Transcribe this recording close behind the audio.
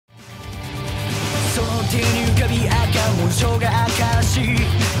手に浮かび赤紋章が赤し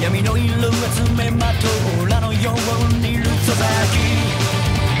闇の色が詰めまとうらのようにルッツザキ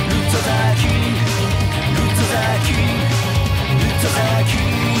ルッツザキルッツザキルッツザキ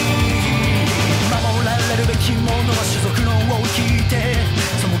守られるべきものは種族のを聞いて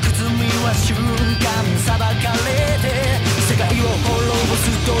その罪は瞬間裁かれて世界を滅ぼ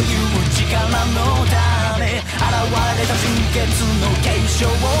すという力のため現れた純潔の継承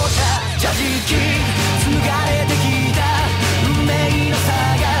者邪気紡がれてきた運命の差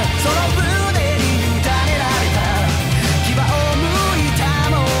がその腕に委ねられた牙を向いた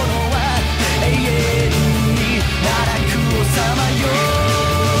者は永遠に奈落をさまよ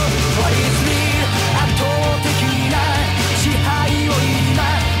What is me 圧倒的な支配を今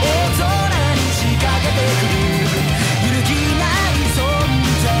大空に仕掛けてくる揺るぎない存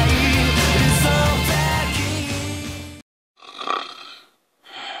在嘘だけ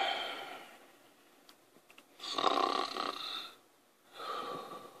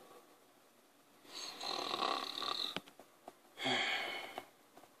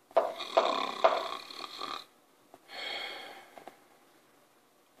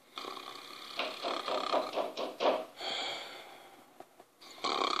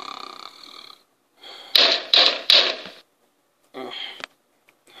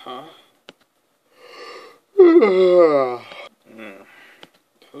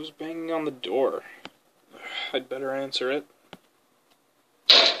Who's banging on the door? I'd better answer it.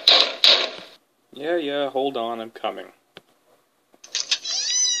 Yeah, hold on, I'm coming.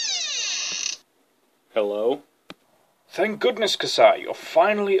 Hello? Thank goodness, Kasai, you're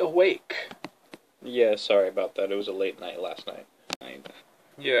finally awake. Yeah, sorry about that, it was a late night last night.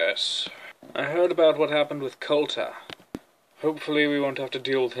 Yes, I heard about what happened with Kolta. Hopefully we won't have to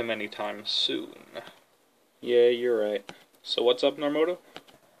deal with him anytime soon. Yeah, you're right. So what's up, Narmoto?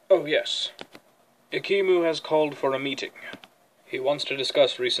 Oh, yes. Ikimu has called for a meeting. He wants to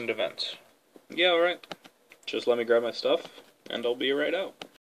discuss recent events. Yeah, alright. Just let me grab my stuff, and I'll be right out.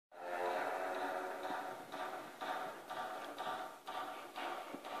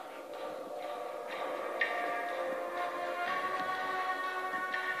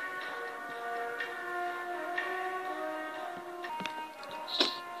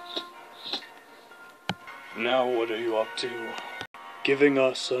 Now what are you up to? Giving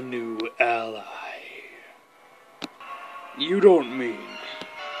us a new ally. You don't mean...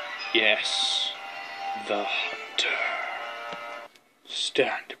 Yes, the Hunter.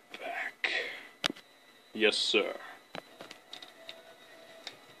 Stand back. Yes, sir.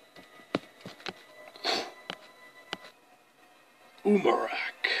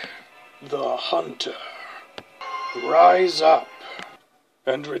 Umarak, the Hunter. Rise up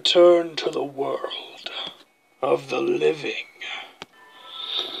and return to the world of the living.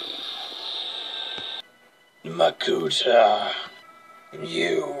 Makuta,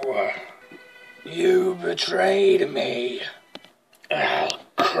 you betrayed me. I'll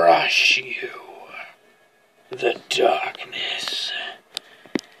crush you. The darkness.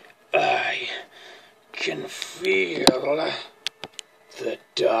 I can feel the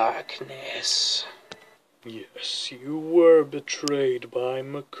darkness. Yes, you were betrayed by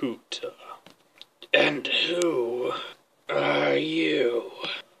Makuta. And who are you?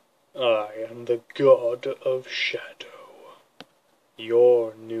 I am the God of Shadow,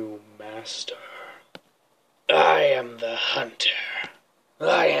 your new master. I am the Hunter.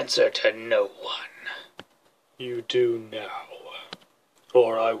 I answer to no one. You do now,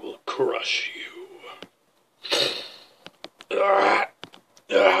 or I will crush you.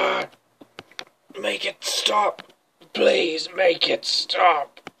 Make it stop. Please make it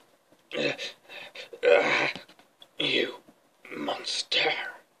stop. You monster.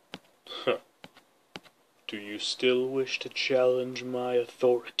 Do you still wish to challenge my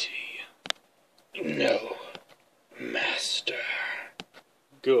authority? No, master.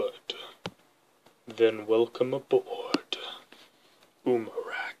 Good. Then welcome aboard,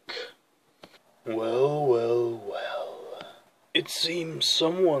 Umarak. Well. It seems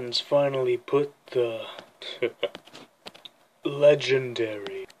someone's finally put the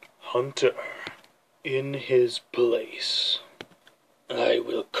legendary Hunter in his place. I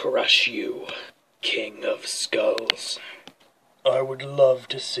will crush you, King of Skulls. I would love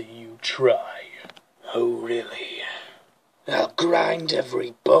to see you try. Oh, really? I'll grind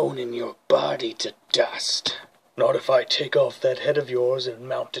every bone in your body to dust. Not if I take off that head of yours and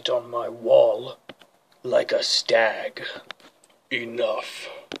mount it on my wall, like a stag. Enough.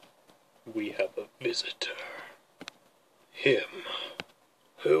 We have a visitor. Him.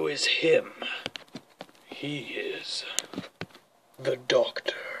 Who is him? He is the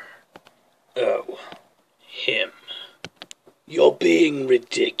doctor. Oh, being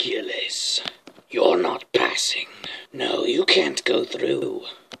ridiculous. You're not passing. No, you can't go through.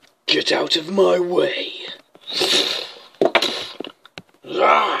 Get out of my way.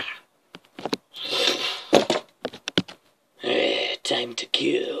 Ah! Time to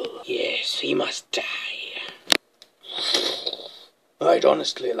kill. Yes, he must die. I'd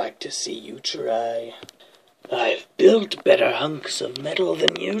honestly like to see you try. I've built better hunks of metal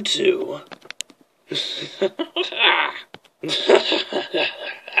than you two.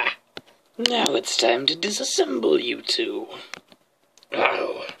 Now it's time to disassemble you two.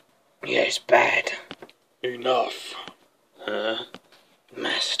 Oh, yes, bad. Enough.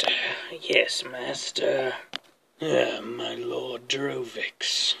 Master. Yes, Master. My Lord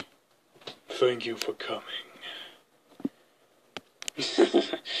Drovix. Thank you for coming.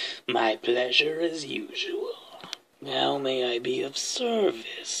 My pleasure as usual. How may I be of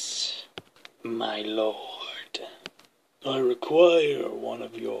service, my lord? I require one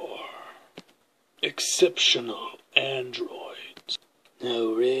of your exceptional androids.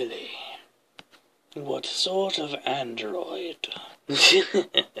 Oh, really? What sort of android?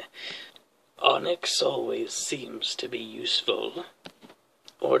 Onyx always seems to be useful.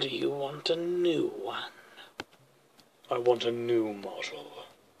 Or do you want a new one? I want a new model.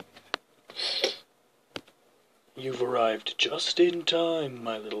 You've arrived just in time,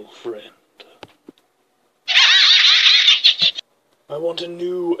 my little friend. I want a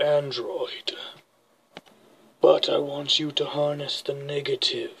new android. But I want you to harness the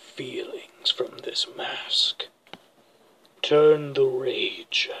negative feelings from this mask. Turn the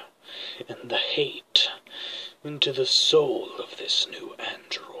rage and the hate into the soul of this new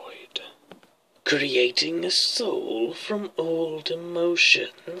android. Creating a soul from old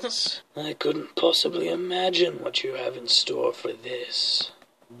emotions. I couldn't possibly imagine what you have in store for this.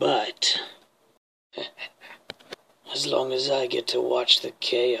 But as long as I get to watch the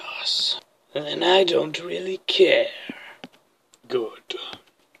chaos, then I don't really care. Good.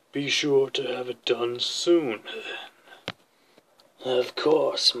 Be sure to have it done soon, then. Of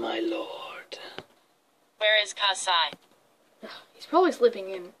course, my lord. Where is Kasai? He's probably sleeping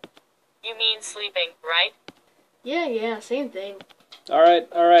in. You mean sleeping, right? Yeah, same thing. Alright,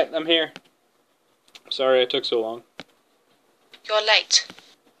 I'm here. Sorry I took so long. You're late.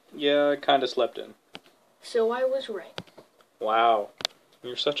 Yeah, I kinda slept in. So I was right. Wow.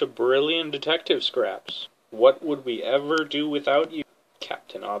 You're such a brilliant detective, Scraps. What would we ever do without you,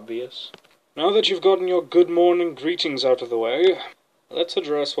 Captain Obvious? Now that you've gotten your good morning greetings out of the way, let's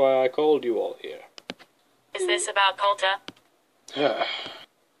address why I called you all here. Is this about Colta?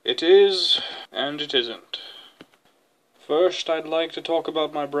 It is, and it isn't. First, I'd like to talk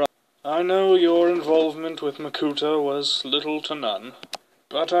about my brother. I know your involvement with Makuta was little to none,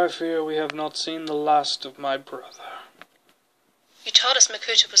 but I fear we have not seen the last of my brother. You told us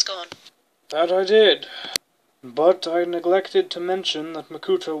Makuta was gone. That I did, but I neglected to mention that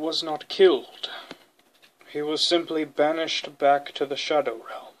Makuta was not killed. He was simply banished back to the Shadow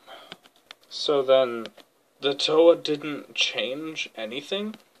Realm. So then, the Toa didn't change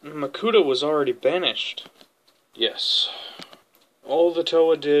anything? Makuta was already banished. Yes. All the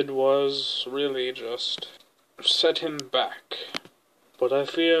Toa did was really just set him back. But I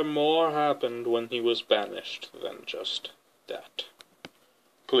fear more happened when he was banished than just that.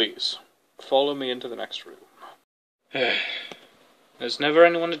 Please, follow me into the next room. There's never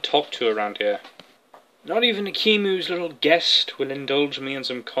anyone to talk to around here. Not even Akimu's little guest will indulge me in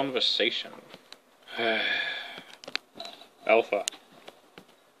some conversation. Alpha.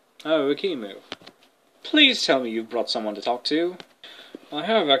 Oh, Akimu. Please tell me you've brought someone to talk to. I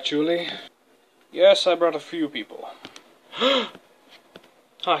have, actually. Yes, I brought a few people.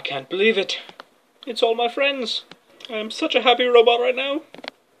 I can't believe it. It's all my friends. I am such a happy robot right now.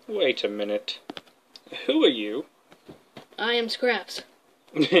 Wait a minute. Who are you? I am Scraps.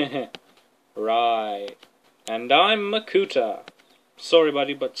 Right. And I'm Makuta. Sorry,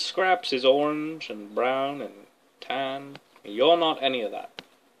 buddy, but Scraps is orange and brown and tan. You're not any of that.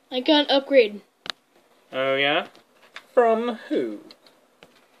 I got an upgrade. Oh, yeah? From who?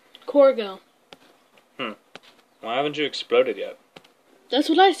 Corgo. Why haven't you exploded yet? That's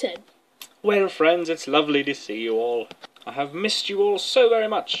what I said. Well, friends, it's lovely to see you all. I have missed you all so very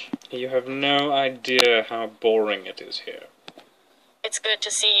much. You have no idea how boring it is here. It's good to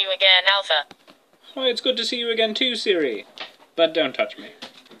see you again, Alpha. Oh, it's good to see you again too, Siri. But don't touch me.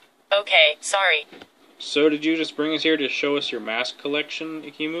 Okay, sorry. So did you just bring us here to show us your mask collection,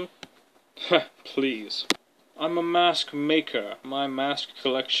 Ikimu? Please. I'm a mask maker. My mask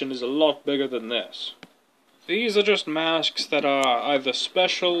collection is a lot bigger than this. These are just masks that are either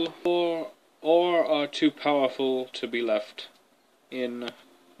special or are too powerful to be left in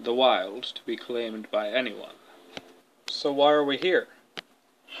the wild to be claimed by anyone. So why are we here?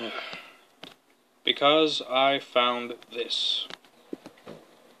 Because I found this.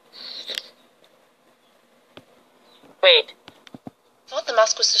 Wait. Thought the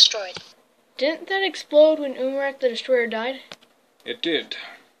mask was destroyed. Didn't that explode when Umarak the Destroyer died? It did.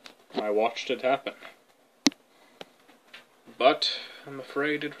 I watched it happen. But I'm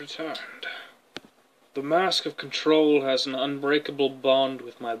afraid it returned. The Mask of Control has an unbreakable bond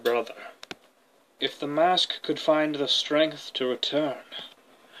with my brother. If the mask could find the strength to return,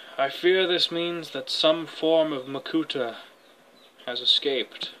 I fear this means that some form of Makuta has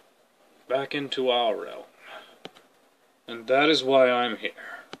escaped back into our realm. And that is why I'm here.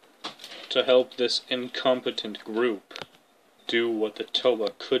 To help this incompetent group do what the Toba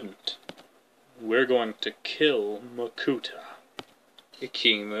couldn't. We're going to kill Makuta.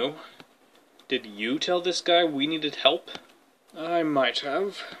 Ikimu, did you tell this guy we needed help? I might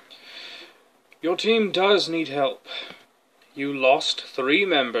have. Your team does need help. You lost 3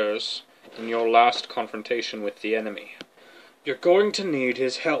 members in your last confrontation with the enemy. You're going to need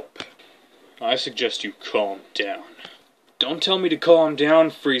his help. I suggest you calm down. Don't tell me to calm down,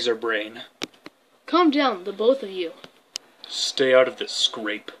 Freezer Brain. Calm down, the both of you. Stay out of this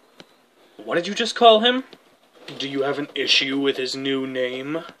scrape. What did you just call him? Do you have an issue with his new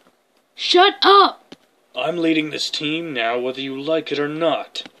name? Shut up! I'm leading this team now, whether you like it or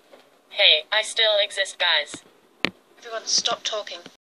not. Hey, I still exist, guys. Everyone stop talking.